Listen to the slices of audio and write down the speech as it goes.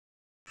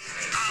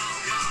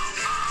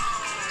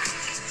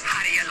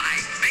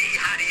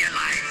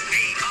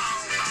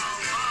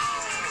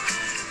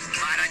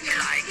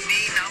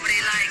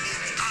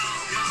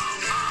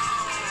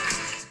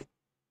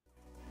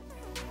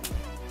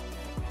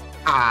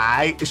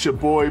It's your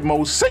boy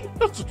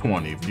Moseefus, the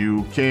 20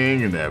 view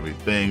king, and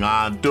everything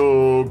I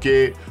do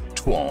get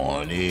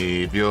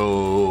 20 views.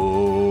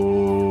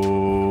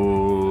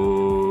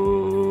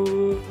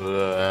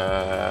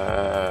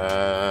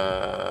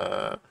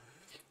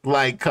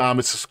 Like,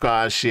 comment,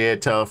 subscribe, share,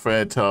 tell a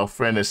friend.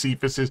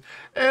 Moseefus is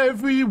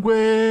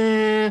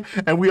everywhere.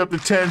 And we up to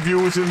 10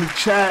 viewers in the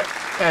chat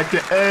at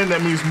the end.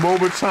 That means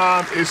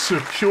overtime is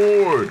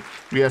secured.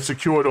 We have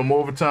secured a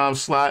overtime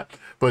slot.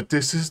 But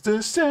this is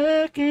the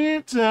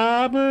second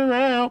time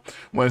around.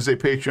 Wednesday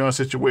Patreon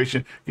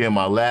situation. Getting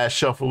my last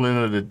shuffle in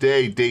of the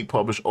day. Date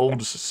published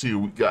oldest. Let's see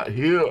what we got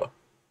here.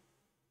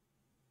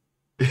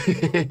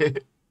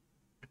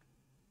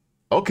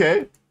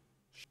 Okay.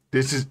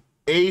 This is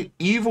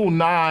Evil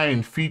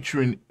 9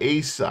 featuring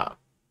Aesop.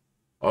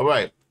 All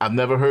right. I've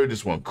never heard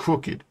this one.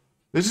 Crooked.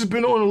 This has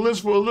been on the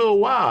list for a little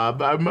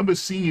while. I remember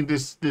seeing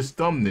this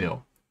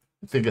thumbnail.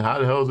 Thinking, how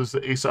the hell is this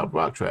an Aesop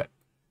rock track?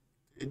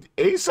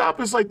 Aesop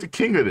is like the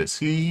king of this.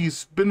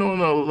 He's been on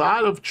a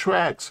lot of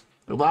tracks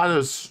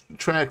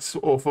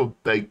off of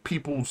like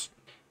people's.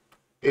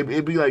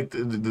 It'd be like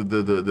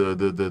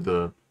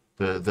the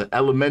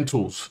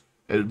Elementals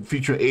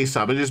featuring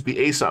Aesop. It'd just be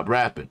Aesop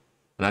rapping,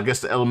 and I guess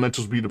the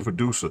Elementals be the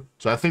producer.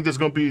 So I think there's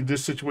gonna be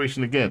this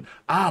situation again.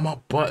 Ah, my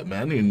butt,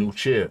 man! I need a new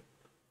chair.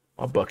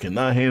 My butt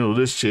cannot handle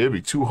this chair. It'd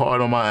be too hard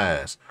on my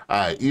ass. All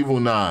right, Evil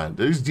 9.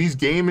 These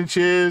gaming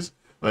chairs.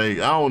 Like,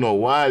 I don't know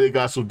why they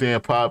got so damn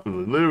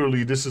popular.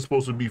 Literally, this is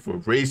supposed to be for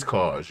race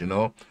cars, you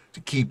know, to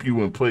keep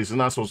you in place. It's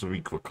not supposed to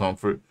be for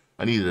comfort.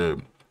 I need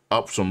to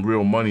up some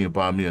real money and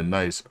buy me a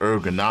nice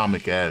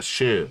ergonomic ass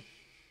chair.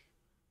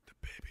 The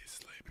baby's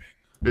sleeping.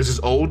 This is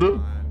older?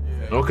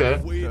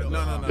 Okay.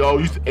 Yo,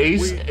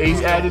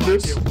 Ace added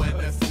this? When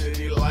the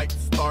city lights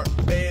start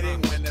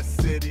fading, when the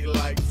city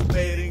lights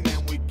fading,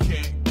 and we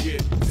can't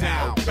get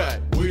down. Okay.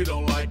 We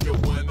don't like it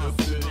when the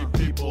city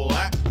people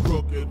act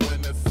crooked,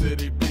 when the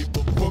city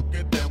people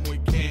crooked, then we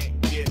can't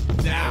get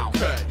down.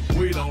 Okay.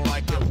 We don't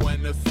like it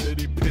when the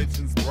city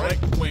pigeons break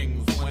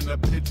wings. When the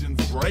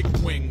pigeons break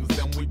wings,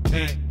 then we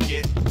can't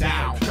get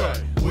down.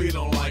 Okay. We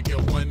don't like it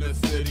when the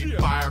city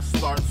fire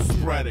starts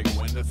spreading.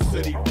 When the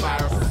city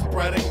fire's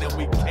spreading, then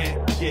we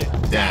can't get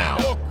down.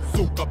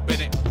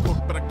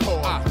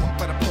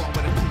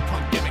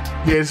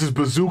 Yeah, this is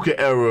bazooka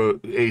era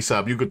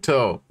Aesop. You could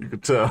tell. You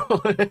could tell.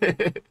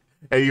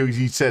 Hey,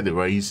 he said it,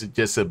 right? He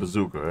just said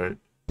bazooka, right?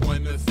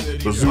 When the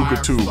city Bazooka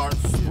 2.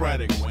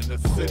 Spreading, when the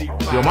city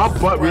Yo, my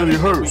butt really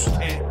hurts.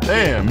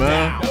 Damn,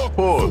 man.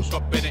 Pause.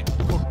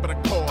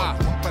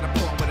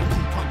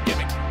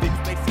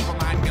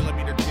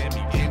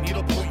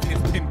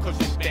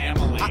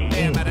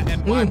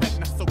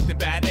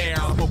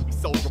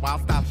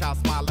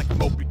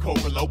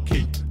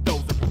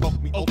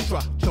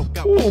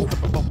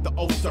 The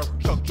ulcer,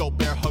 Chuck Joe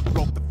Bear hug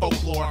broke the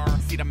folklore.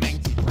 See the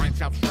mangy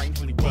branch out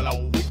strangely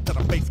willow. Weak to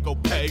the face go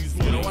pays.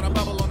 You know what I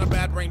bubble on a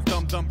bad brain,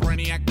 dumb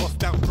brainiac,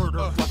 bust out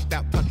murder, flushed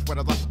out touch with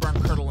a lush burn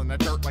curdle in the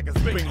dirt like a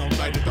bingo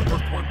night at the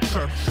earthworm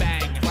church.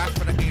 Bang, flash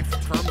for the ants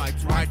and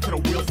termites, ride to the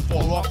wheels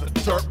fall off the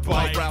dirt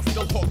bike. Brow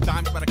still hold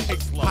dimes by the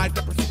case low. Hide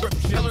the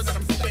prescription, tell her that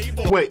I'm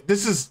stable. Wait,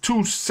 this is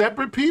two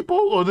separate people,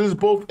 or this is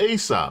both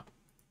Aesop?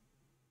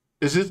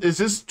 Is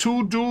this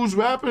two dudes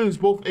rapping? It's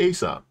both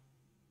Aesop.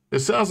 It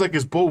sounds like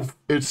it's both.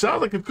 It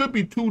sounds like it could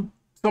be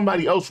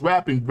somebody else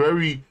rapping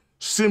very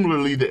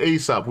similarly to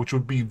Aesop, which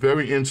would be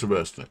very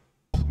interesting.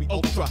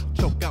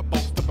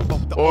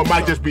 Or it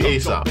might just be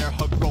Aesop.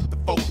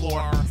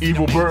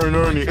 Evil BERT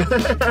Ernie.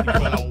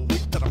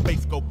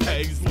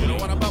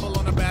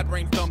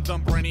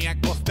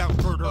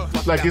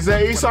 Like, is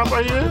that Aesop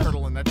right here?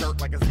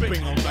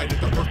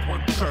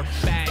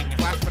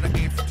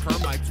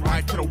 Termites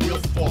ride to the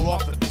wheels fall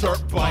off the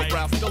dirt bike.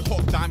 Brow still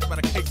hold dimes by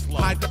the case low.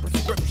 Hide the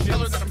prescription, tell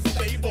her that I'm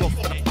stable.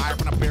 For the fire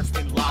when I bear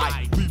skin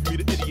lie. Leave me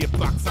the idiot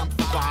box, I'm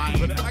fine.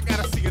 But I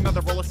gotta see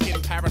another roller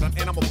skating parrot on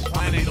Animal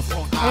Planet.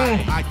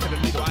 I to the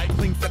needle,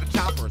 clean set of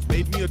choppers.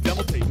 Made me a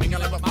demo tape, make I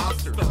live with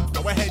monsters.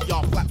 Go ahead,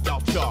 y'all, flap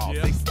y'all jaw.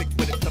 They stick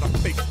with it till the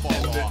face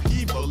fall off. The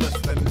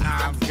evilest the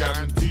nines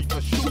guaranteed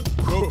to shoot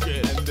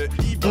crooked. And the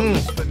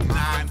evilest the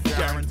nines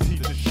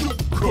guaranteed to shoot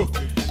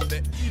crooked. And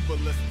the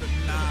evilest the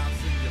nines.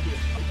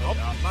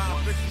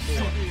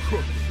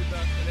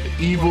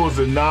 Evil is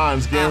the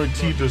nines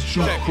guaranteed to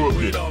shoot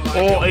crooked.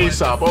 All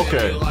Aesop,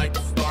 okay.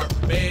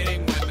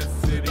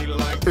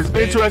 It's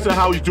interesting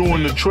how he's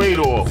doing the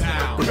trade-off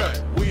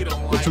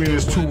between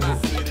his two.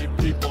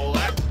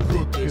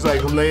 He's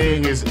like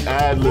laying his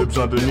ad-libs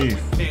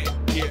underneath.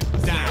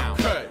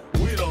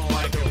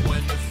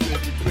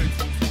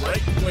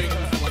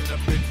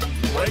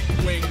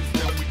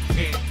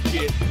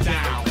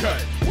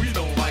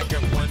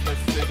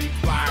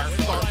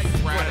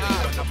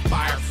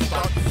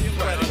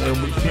 And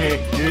we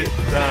can't get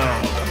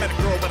down. I met a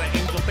girl with an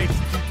angel face,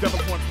 two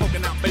devils, one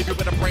poking out, baby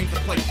with a brain to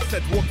play. She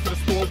said, walk to the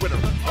store with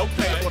her.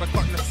 Okay, bought a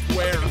carton of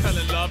squares. Fell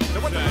in love.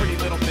 There was a pretty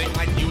little thing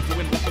like you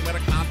doing, walking with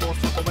a condor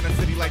circle in a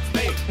city like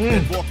space.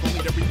 Then walk only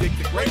to redig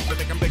the grave. I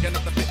think I'm big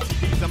enough to fit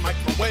TVs and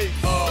microwaves.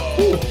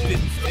 Oh, she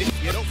didn't say,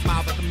 you don't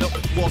smile like a milk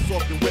that walks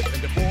off your whip.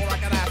 And before I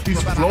got asked,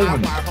 He's flowing.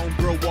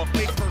 Homegirl walk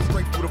face first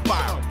straight through the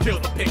fire. Kill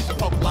the pigs and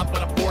poke up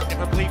with a fork.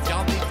 Never bleeds,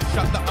 y'all need to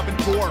shut the oven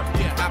door.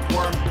 Yeah, half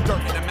worm,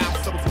 dirt in the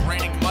mouth, so it's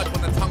raining mud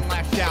when the tongue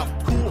lash out.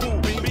 Cool,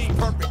 being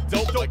perfect,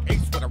 dope like Ace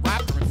with a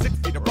raptor and 6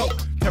 feet of rope.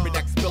 Terry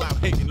neck spill out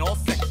hate in all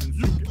sections.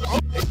 You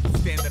can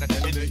stand at a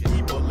ninja.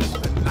 Evil is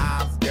the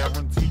knives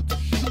guaranteed to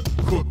shoot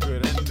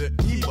crooked, and the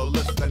evil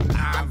is the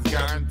knives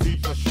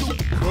guaranteed to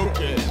shoot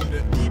crooked, and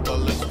the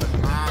evil is the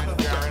knives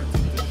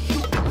guaranteed to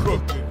shoot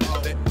crooked.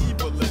 The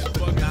evil is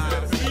the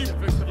knives.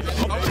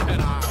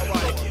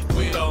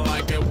 We don't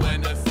like it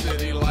when the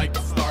city likes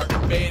to start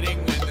fading.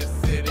 When the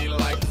city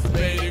likes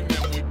fading,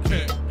 then we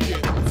can't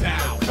get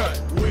down.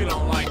 We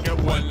don't like it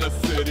when the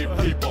city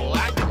people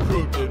act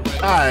crooked.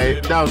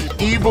 Alright, that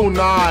was Evil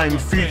 9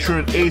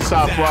 featuring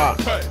Aesop Rock.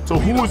 So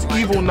who is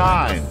Evil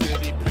 9?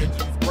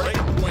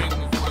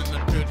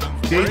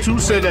 Day 2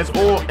 said that's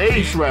all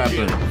Ace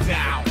rapping.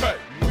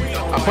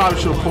 I probably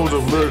should have pulled the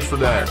lyrics for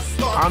that.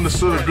 I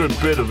understood a good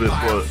bit of it,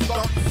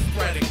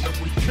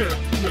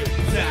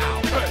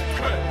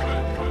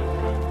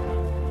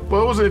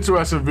 but it was an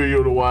interesting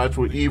video to watch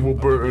with Evil,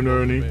 Bert, and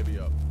Ernie.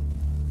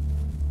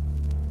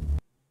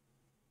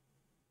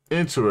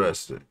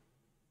 Interesting.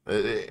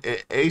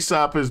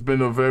 Aesop has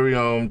been a very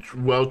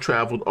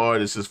well-traveled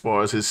artist as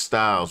far as his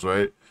styles,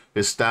 right?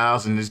 His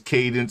styles and his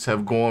cadence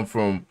have gone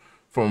from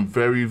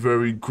very,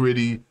 very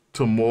gritty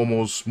to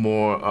almost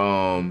more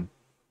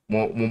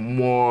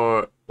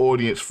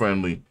audience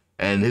friendly.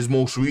 And his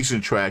most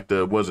recent track,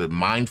 was it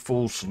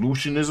Mindful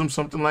Solutionism,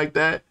 something like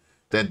that?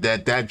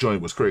 That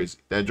joint was crazy.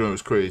 That joint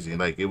was crazy.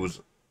 Like it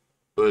was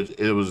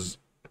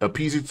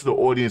appeasing to the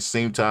audience,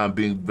 same time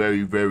being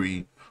very,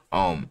 very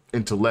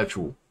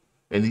intellectual.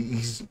 And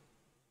he's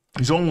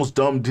almost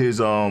dumbed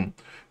his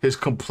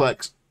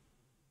complex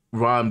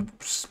rhyme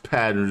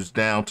patterns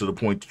down to the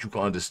point that you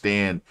can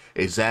understand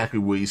exactly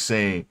what he's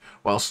saying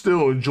while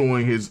still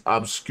enjoying his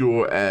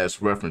obscure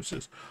ass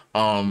references.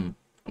 I'm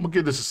gonna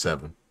give this a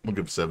 7. I'm gonna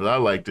give it a 7. I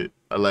liked it.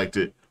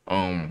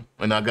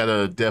 And I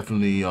gotta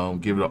definitely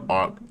give it an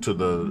arc to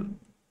the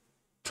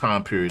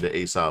time period that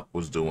Aesop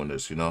was doing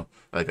this. You know,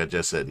 like I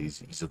just said,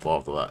 he's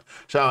evolved a lot.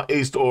 Shout out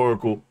Ace the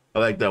Oracle. I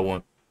like that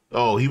one.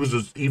 Oh, he was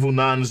just Evil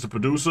 9 as the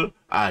producer?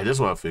 Alright, that's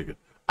what I figured.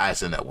 I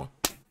send that one.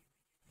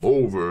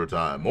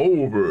 Overtime.